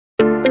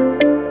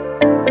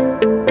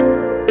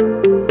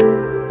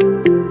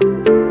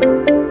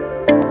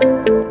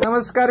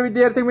नमस्कार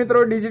विद्यार्थी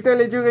मित्रों,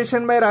 digital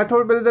education bye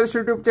Rathod brothers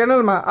YouTube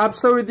channel में आप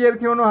सौ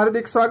विद्यार्थीओનું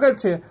हार्दिक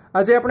स्वागत है।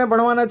 आज આપણે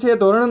ભણવાના છીએ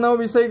ધોરણ 9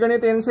 વિષય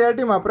ગણિત NCERT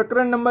માં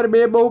પ્રકરણ નંબર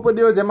 2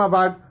 બહુપદીઓ જેમાં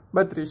ભાગ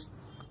 32।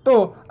 તો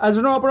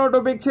આજનો આપણો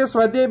ટોપિક છે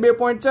સ્વાધ્યાય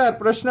 2.4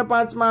 પ્રશ્ન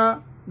 5 માં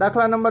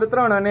દાખલા નંબર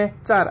 3 અને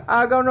 4।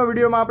 આ અગાઉનો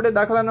વિડિયોમાં આપણે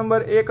દાખલા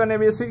નંબર 1 અને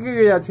 2 શીખી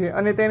ગયા છીએ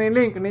અને તેની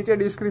લિંક નીચે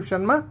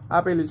ડિસ્ક્રિપ્શનમાં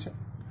આપેલી છે।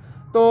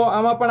 તો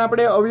આમાં પણ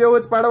આપણે અવયવ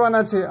જ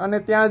પાડવાના છે અને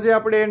ત્યાં જે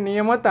આપણે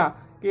નિયમ હતા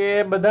કે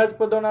બધા જ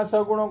પદોના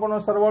સહગુણકોનો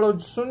સરવાળો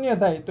શૂન્ય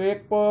થાય તો એક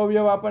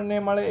અવયવ આપણને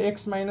મળે x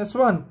 -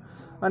 1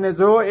 અને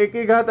જો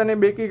એકી ઘાત અને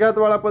બેકી ઘાત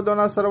વાળા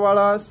પદોના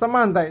સરવાળા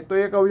સમાન થાય તો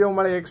એક અવયવ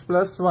મળે x +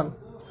 1।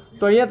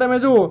 તો અહીંયા તમે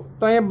જુઓ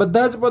તો અહીંયા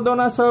બધા જ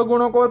પદોના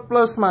સહગુણકો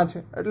પ્લસમાં છે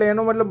એટલે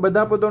એનો મતલબ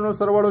બધા પદોનો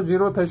સરવાળો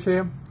 0 થશે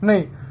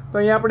નહીં। તો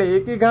અહીંયા આપણે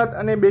એકી ઘાત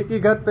અને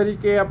બેકી ઘાત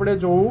તરીકે આપણે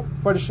જોવું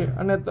પડશે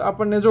અને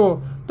આપણને જુઓ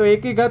તો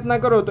એકી ઘાત ના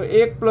કરો તો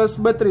 1 +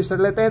 32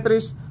 એટલે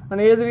 33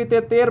 અને એ જ રીતે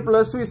 13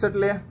 + 20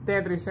 એટલે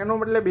 33। એનો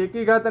મતલબ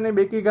એકી ઘાત અને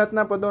બેકી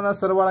ઘાતના પદોના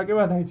સરવાળા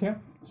કેવા થાય છે?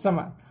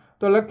 સમાન।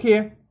 તો લખીએ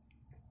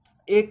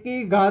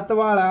એકી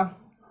ઘાતવાળા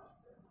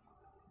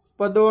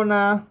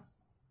પદોના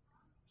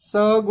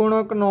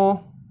સહગુણકનો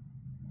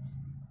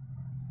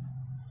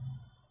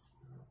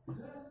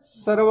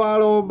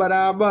સરવાળો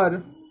બરાબર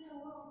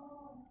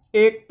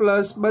 1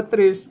 +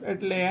 32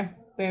 એટલે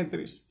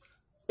 33।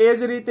 એ જ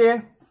રીતે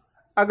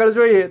આગળ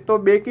જોઈએ તો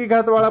બેકી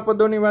ઘાતવાળા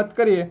પદોની વાત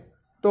કરીએ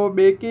તો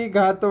બેકી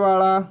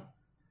ઘાતવાળા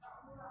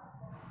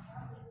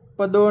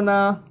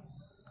પદોના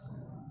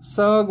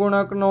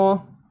સહગુણકનો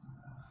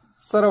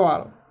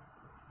સરવાળો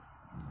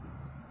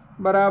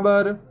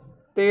બરાબર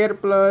 13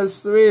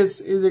 +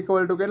 20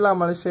 = કેટલા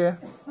મળશે?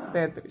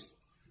 33।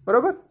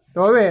 બરોબર।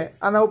 તો હવે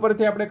આના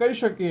ઉપરથી આપણે કહી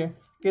શકીએ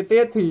કે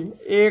તેથી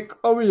એક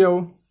અવયવ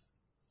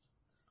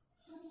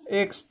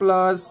x +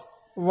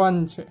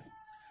 1 છે।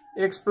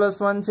 x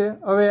 + 1 છે।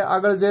 હવે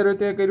આગળ જે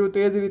રીતે કર્યું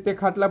તે જ રીતે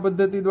ખાટલા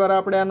પદ્ધતિ દ્વારા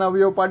આપણે આના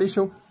અવયવ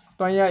પાડીશું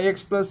તો અહીંયા x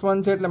 +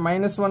 1 છે એટલે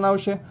 -1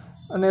 આવશે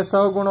અને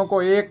સહગુણકો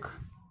 1,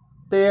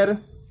 13,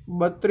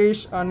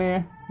 32 અને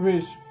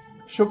 20।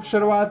 શુભ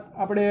શરૂઆત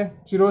આપણે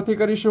 0 થી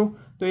કરીશું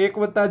તો 1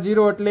 +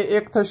 0 એટલે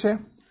 1 થશે।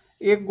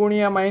 1 ×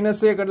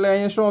 -1 એટલે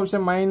અહીંયા શું આવશે?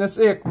 -1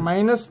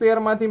 -13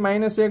 માંથી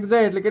 -1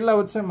 જાય એટલે કેટલા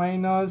વધશે?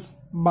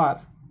 -12।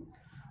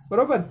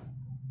 બરોબર,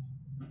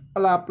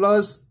 અલા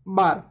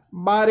 +12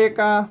 12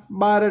 એકા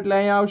 12 એટલે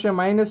અહીંયા આવશે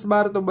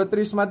 -12 તો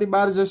 32 માંથી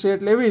 12 જશે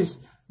એટલે 20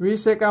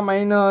 20 એકા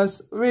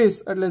 -20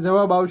 એટલે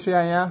જવાબ આવશે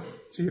અહીંયા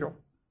 0।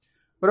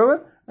 બરોબર,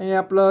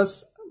 અહીંયા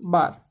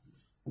 +12।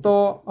 તો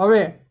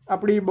હવે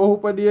આપણી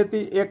બહુપદી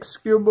હતી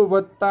x³ +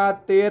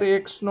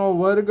 13x²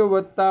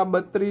 +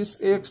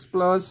 32x +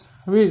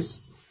 20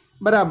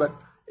 બરાબર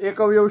એક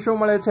અવયવ શું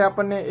મળે છે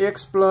આપણને? x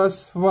 +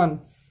 1।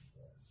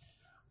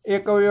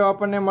 એક અવયવ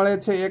આપણને મળે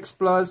છે x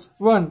 +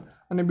 1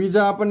 અને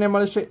બીજા આપણને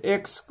મળશે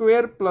x²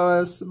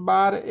 +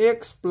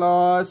 12x +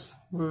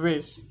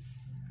 20।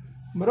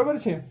 બરોબર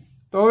છે।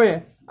 તો હવે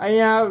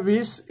અહીંયા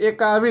 20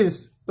 એકા 20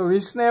 તો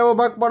 20 ને એવો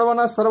ભાગ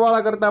પાડવાના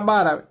સરવાળા કરતા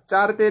 12 આવે।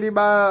 4 તેરી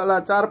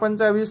 12 4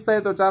 પંચા 20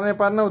 થાય તો 4 ને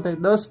 5 9 થાય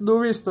 10 દુ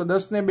 20 તો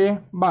 10 ને 2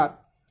 12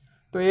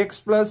 તો x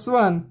 +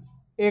 1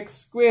 x²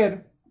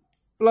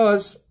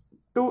 +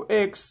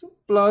 2x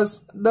 +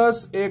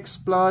 10x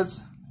 +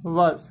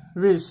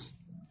 20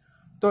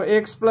 તો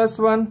x +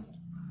 1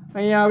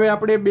 અહીંયા હવે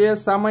આપણે 2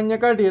 સામાન્ય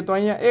કાઢીએ તો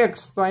અહીંયા x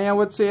તો અહીંયા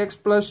વધશે x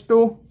 +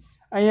 2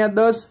 અહીંયા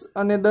 10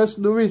 અને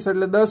 10 દુ 20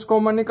 એટલે 10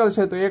 કોમન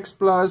નીકળશે તો x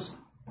 +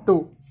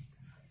 2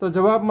 તો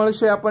જવાબ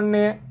મળશે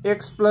આપણને x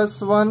 +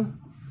 1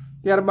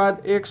 ત્યારબાદ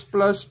x +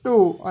 2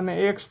 અને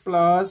x +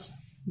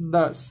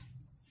 10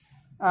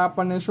 આ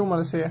આપણને શું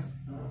મળશે?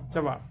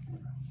 જવાબ।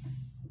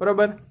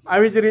 બરોબર,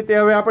 આવી જ રીતે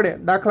હવે આપણે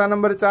દાખલા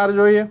નંબર 4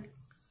 જોઈએ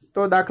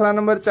તો દાખલા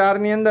નંબર 4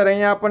 ની અંદર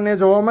અહીંયા આપણને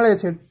જોવા મળે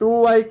છે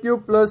 2y³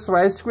 +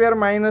 y²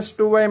 -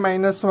 2y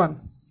 - 1।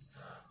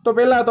 તો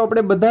પહેલા તો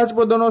આપણે બધા જ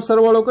પદોનો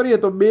સરવાળો કરીએ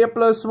તો 2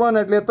 + 1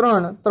 એટલે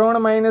 3 3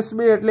 -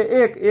 2 એટલે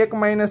 1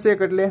 1 -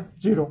 1 એટલે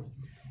 0।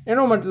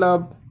 એનો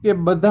મતલબ કે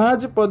બધા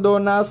જ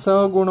પદોના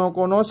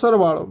સહગુણકોનો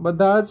સરવાળો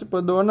બધા જ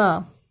પદોના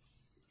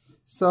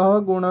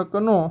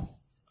સહગુણકનો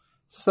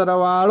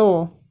સરવાળો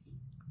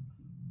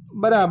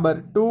બરાબર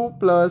 2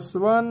 +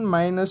 1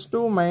 -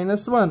 2 -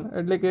 1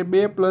 એટલે કે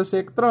 2 +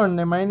 1 3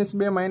 ને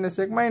 -2 - 1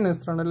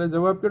 -3 એટલે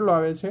જવાબ કેટલો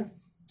આવે છે?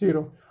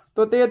 0।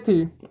 તો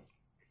તેથી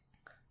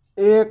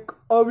એક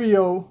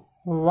અવયવ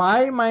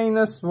y -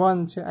 1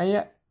 છે।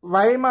 અહીંયા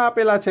y માં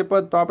આપેલા છે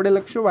પદ તો આપણે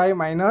લખશું y -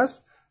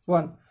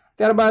 1।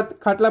 ત્યારબાદ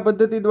ખાટલા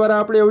પદ્ધતિ દ્વારા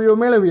આપણે અવયવ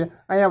મેળવીએ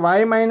અહીંયા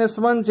y -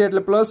 1 છે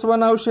એટલે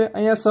 +1 આવશે।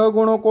 અહીંયા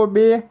સહગુણકો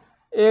 2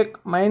 1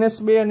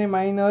 -2 અને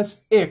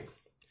 -1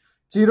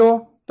 0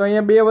 તો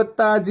અહીંયા 2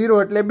 +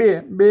 0 એટલે 2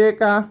 2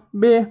 એકા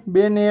 2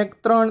 2 ને 1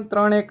 3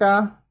 3 એકા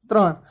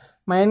 3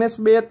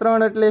 -2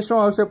 3 એટલે શું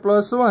આવશે?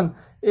 +1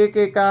 1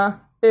 એકા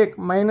 1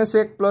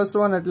 -1 +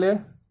 1 એટલે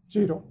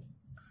 0।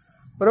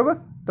 બરોબર,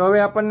 તો હવે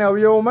આપણને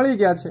અવયવો મળી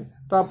ગયા છે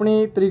તો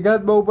આપણી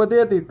ત્રિઘાત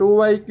બહુપદી હતી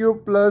 2y³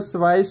 +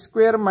 y² -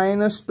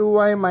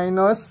 2y -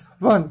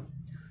 1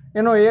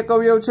 એનો એક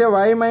અવયવ છે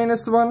y -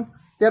 1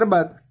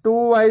 ત્યારબાદ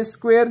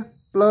 2y²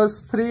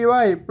 +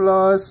 3y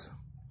 +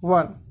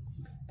 1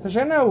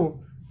 થશે ને આવું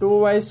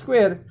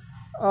 2y²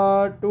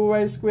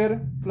 2y²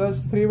 plus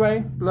 3y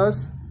plus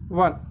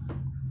 1.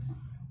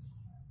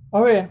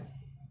 હવે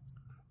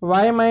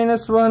y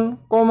minus 1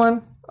 common,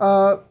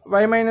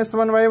 y minus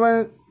 1 y1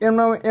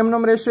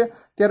 એમનામ રહેશે.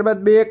 ત્યારબાદ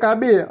 2 1 આ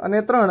 2 અને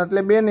 3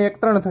 એટલે 2 ને 1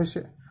 3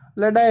 થશે.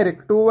 એટલે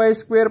direct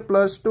 2y²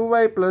 plus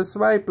 2y plus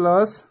y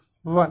plus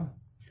 1.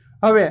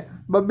 હવે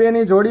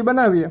બબ્બેની જોડી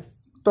બનાવીએ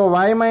તો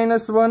y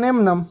માઇનસ 1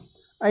 એમનામ,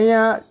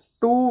 અહીંયા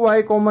 2y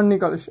કોમન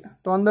નીકળશે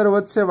તો અંદર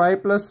વધશે y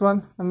પ્લસ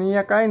 1 અને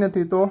અહીંયા કાંઈ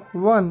નથી તો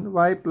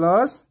 1y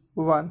પ્લસ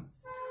 1.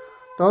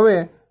 તો હવે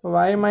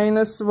y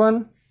માઇનસ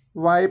 1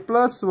 y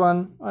પ્લસ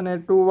 1 અને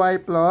 2y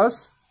પ્લસ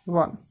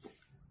 1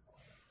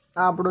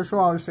 આ આપણું શું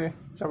આવશે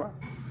જવાબ.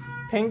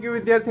 થેન્ક યુ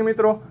વિદ્યાર્થી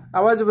મિત્રો.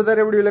 આવા જ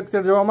વધારે વિડીયો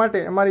લેક્ચર જોવા માટે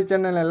અમારી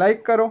ચેનલને લાઇક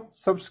કરો,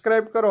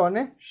 સબસ્ક્રાઇબ કરો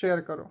અને શેર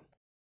કરો.